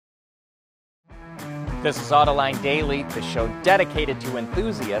This is Autoline Daily, the show dedicated to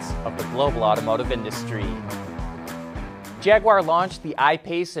enthusiasts of the global automotive industry. Jaguar launched the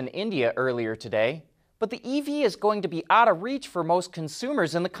I-Pace in India earlier today, but the EV is going to be out of reach for most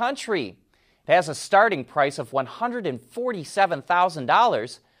consumers in the country. It has a starting price of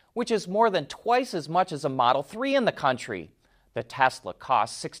 $147,000, which is more than twice as much as a Model 3 in the country. The Tesla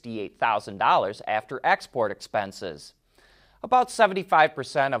costs $68,000 after export expenses. About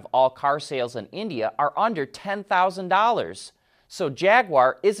 75% of all car sales in India are under $10,000, so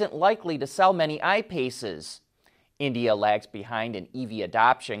Jaguar isn't likely to sell many I-Paces. India lags behind in EV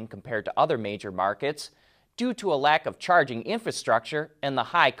adoption compared to other major markets due to a lack of charging infrastructure and the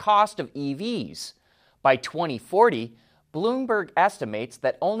high cost of EVs. By 2040, Bloomberg estimates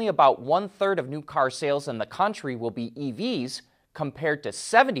that only about one-third of new car sales in the country will be EVs, compared to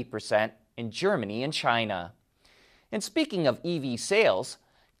 70% in Germany and China. And speaking of EV sales,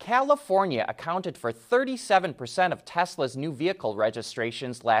 California accounted for 37% of Tesla's new vehicle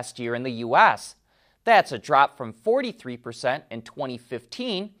registrations last year in the U.S. That's a drop from 43% in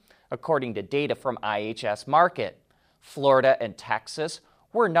 2015, according to data from IHS Markit. Florida and Texas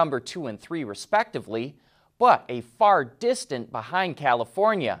were number 2 and 3 respectively, but a far distant behind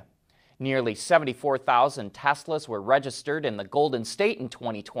California. Nearly 74,000 Teslas were registered in the Golden State in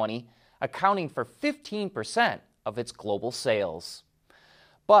 2020, accounting for 15% of its global sales.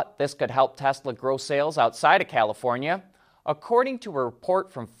 But this could help Tesla grow sales outside of California. According to a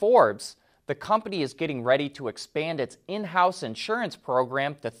report from Forbes, the company is getting ready to expand its in-house insurance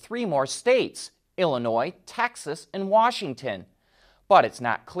program to 3 more states: Illinois, Texas, and Washington. But it's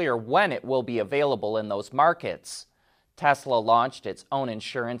not clear when it will be available in those markets. Tesla launched its own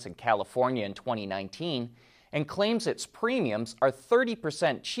insurance in California in 2019 and claims its premiums are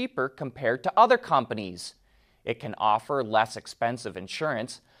 30% cheaper compared to other companies. It can offer less expensive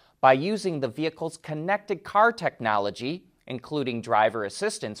insurance by using the vehicle's connected car technology, including driver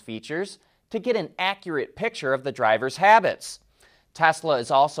assistance features, to get an accurate picture of the driver's habits. Tesla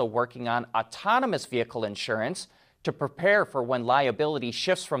is also working on autonomous vehicle insurance to prepare for when liability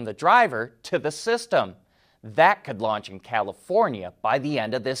shifts from the driver to the system. That could launch in California by the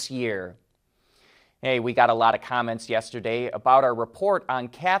end of this year. Hey, we got a lot of comments yesterday about our report on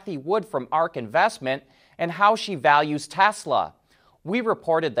Kathy Wood from ARK Investment and how she values Tesla. We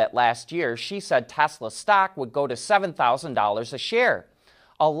reported that last year she said Tesla stock would go to $7,000 a share.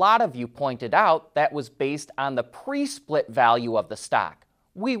 A lot of you pointed out that was based on the pre-split value of the stock.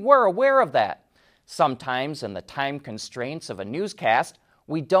 We were aware of that. Sometimes in the time constraints of a newscast,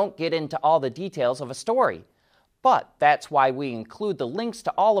 we don't get into all the details of a story. But that's why we include the links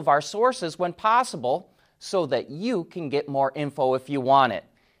to all of our sources when possible, so that you can get more info if you want it.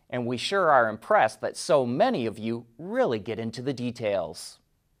 And we sure are impressed that so many of you really get into the details.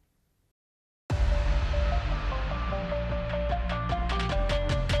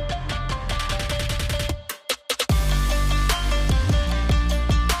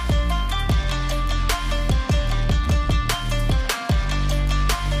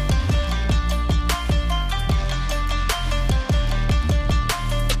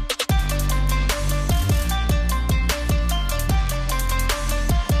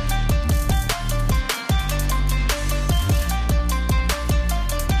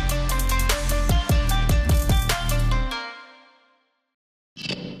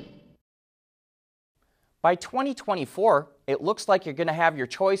 By 2024, it looks like you're going to have your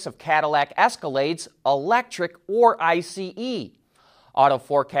choice of Cadillac Escalades, electric or ICE. Auto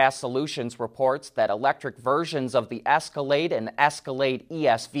Forecast Solutions reports that electric versions of the Escalade and Escalade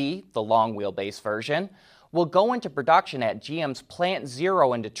ESV, the long wheelbase version, will go into production at GM's Plant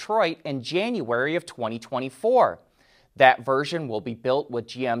Zero in Detroit in January of 2024. That version will be built with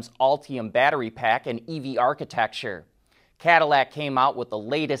GM's Ultium battery pack and EV architecture. Cadillac came out with the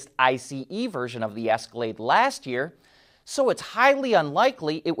latest ICE version of the Escalade last year, so it's highly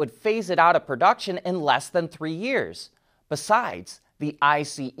unlikely it would phase it out of production in less than 3 years. Besides, the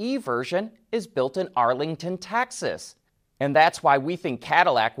ICE version is built in Arlington, Texas. And that's why we think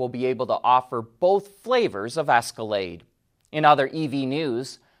Cadillac will be able to offer both flavors of Escalade. In other EV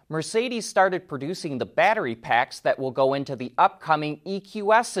news, Mercedes started producing the battery packs that will go into the upcoming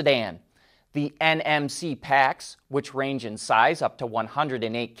EQS sedan. The NMC packs, which range in size up to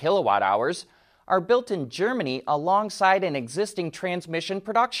 108 kilowatt hours, are built in Germany alongside an existing transmission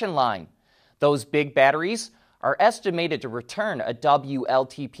production line. Those big batteries are estimated to return a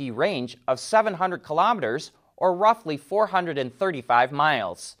WLTP range of 700 kilometers or roughly 435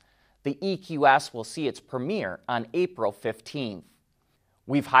 miles. The EQS will see its premiere on April 15th.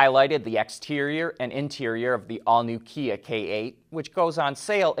 We've highlighted the exterior and interior of the all-new Kia K8, which goes on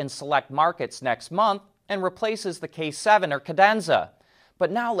sale in select markets next month and replaces the K7 or Cadenza.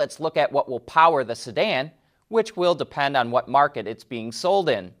 But now let's look at what will power the sedan, which will depend on what market it's being sold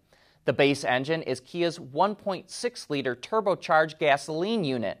in. The base engine is Kia's 1.6-liter turbocharged gasoline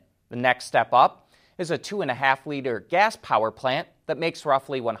unit. The next step up is a 2.5-liter gas power plant that makes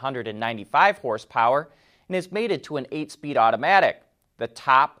roughly 195 horsepower and is mated to an 8-speed automatic. The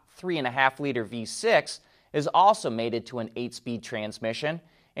top 3.5-liter V6 is also mated to an 8-speed transmission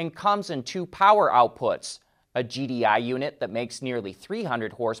and comes in 2 power outputs, a GDI unit that makes nearly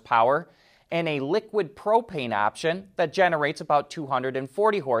 300 horsepower and a liquid propane option that generates about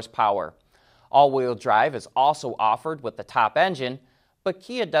 240 horsepower. All-wheel drive is also offered with the top engine, but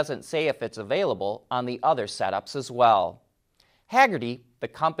Kia doesn't say if it's available on the other setups as well. Hagerty, the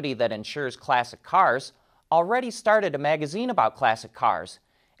company that insures classic cars, already started a magazine about classic cars,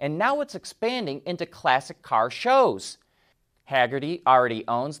 and now it's expanding into classic car shows. Hagerty already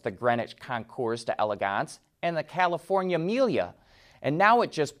owns the Greenwich Concours d'Elegance and the California Amelia, and now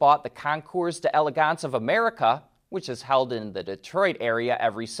it just bought the Concours d'Elegance of America, which is held in the Detroit area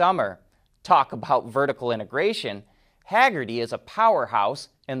every summer. Talk about vertical integration. Hagerty is a powerhouse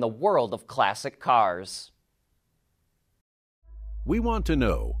in the world of classic cars. We want to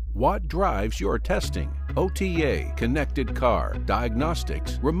know what drives your testing. OTA, connected car,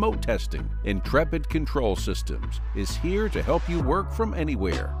 diagnostics, remote testing. Intrepid Control Systems is here to help you work from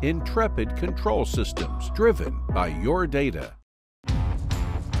anywhere. Intrepid Control Systems, driven by your data.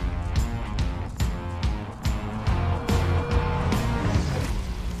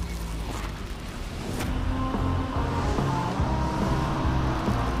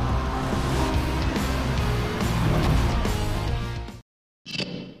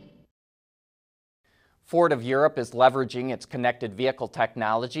 Ford of Europe is leveraging its connected vehicle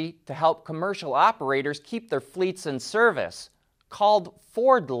technology to help commercial operators keep their fleets in service. Called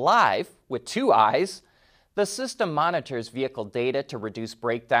Ford Live, with 2 eyes, the system monitors vehicle data to reduce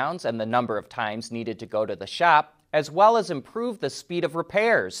breakdowns and the number of times needed to go to the shop, as well as improve the speed of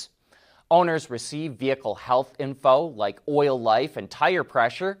repairs. Owners receive vehicle health info like oil life and tire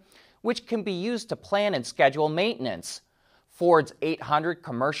pressure, which can be used to plan and schedule maintenance. Ford's 800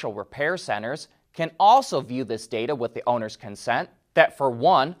 commercial repair centers can also view this data with the owner's consent. That, for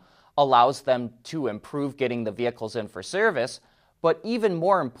one, allows them to improve getting the vehicles in for service, but even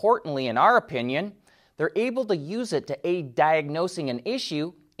more importantly, in our opinion, they're able to use it to aid diagnosing an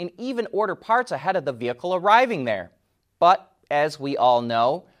issue and even order parts ahead of the vehicle arriving there. But, as we all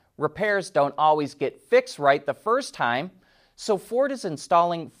know, repairs don't always get fixed right the first time, so Ford is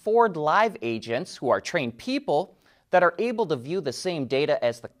installing Ford Live agents, who are trained people, that are able to view the same data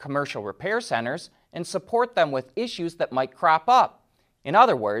as the commercial repair centers and support them with issues that might crop up. In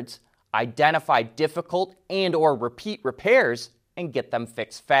other words, identify difficult and/or repeat repairs and get them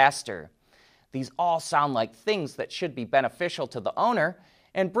fixed faster. These all sound like things that should be beneficial to the owner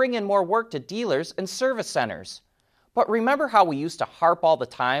and bring in more work to dealers and service centers. But remember how we used to harp all the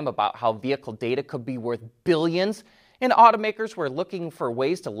time about how vehicle data could be worth billions and automakers were looking for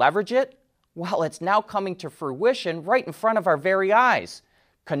ways to leverage it? Well, it's now coming to fruition right in front of our very eyes.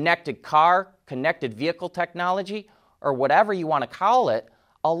 Connected car, connected vehicle technology, or whatever you want to call it,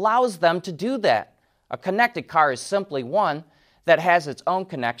 allows them to do that. A connected car is simply one that has its own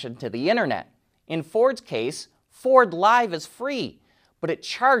connection to the internet. In Ford's case, Ford Live is free, but it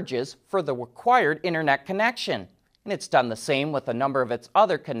charges for the required internet connection. And it's done the same with a number of its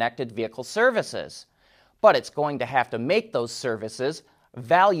other connected vehicle services. But it's going to have to make those services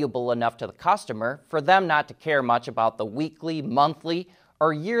valuable enough to the customer for them not to care much about the weekly, monthly,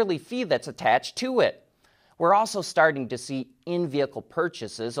 or yearly fee that's attached to it. We're also starting to see in-vehicle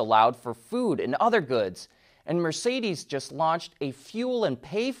purchases allowed for food and other goods, and Mercedes just launched a fuel and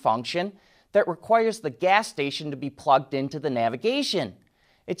pay function that requires the gas station to be plugged into the navigation.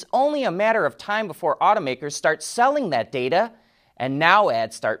 It's only a matter of time before automakers start selling that data, and now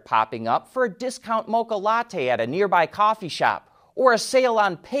ads start popping up for a discount mocha latte at a nearby coffee shop, or a sale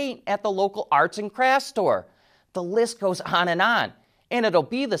on paint at the local arts and crafts store. The list goes on, and it'll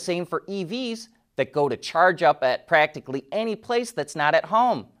be the same for EVs that go to charge up at practically any place that's not at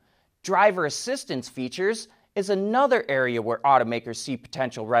home. Driver assistance features is another area where automakers see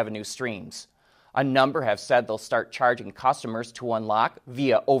potential revenue streams. A number have said they'll start charging customers to unlock,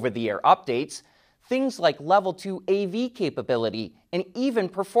 via over-the-air updates, things like Level 2 AV capability and even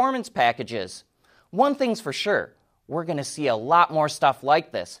performance packages. One thing's for sure, we're going to see a lot more stuff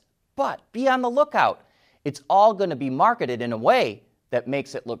like this, but be on the lookout. It's all going to be marketed in a way that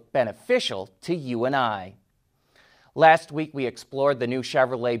makes it look beneficial to you and I. Last week we explored the new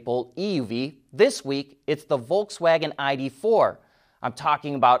Chevrolet Bolt EUV. This week it's the Volkswagen ID.4. I'm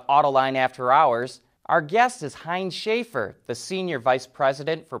talking about Autoline After Hours. Our guest is Heinz Schaefer, the Senior Vice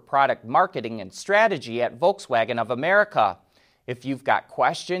President for Product Marketing and Strategy at Volkswagen of America. If you've got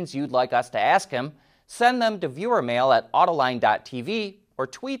questions you'd like us to ask him, send them to viewermail at Autoline.tv or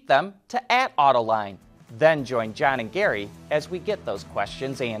tweet them to @Autoline. Then join John and Gary as we get those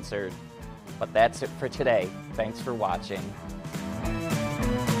questions answered. But that's it for today. Thanks for watching.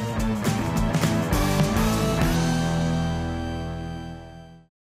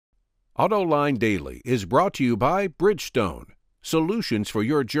 Autoline Daily is brought to you by Bridgestone, solutions for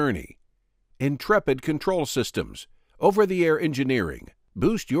your journey. Intrepid Control Systems, over-the-air engineering,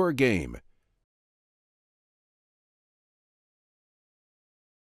 boost your game.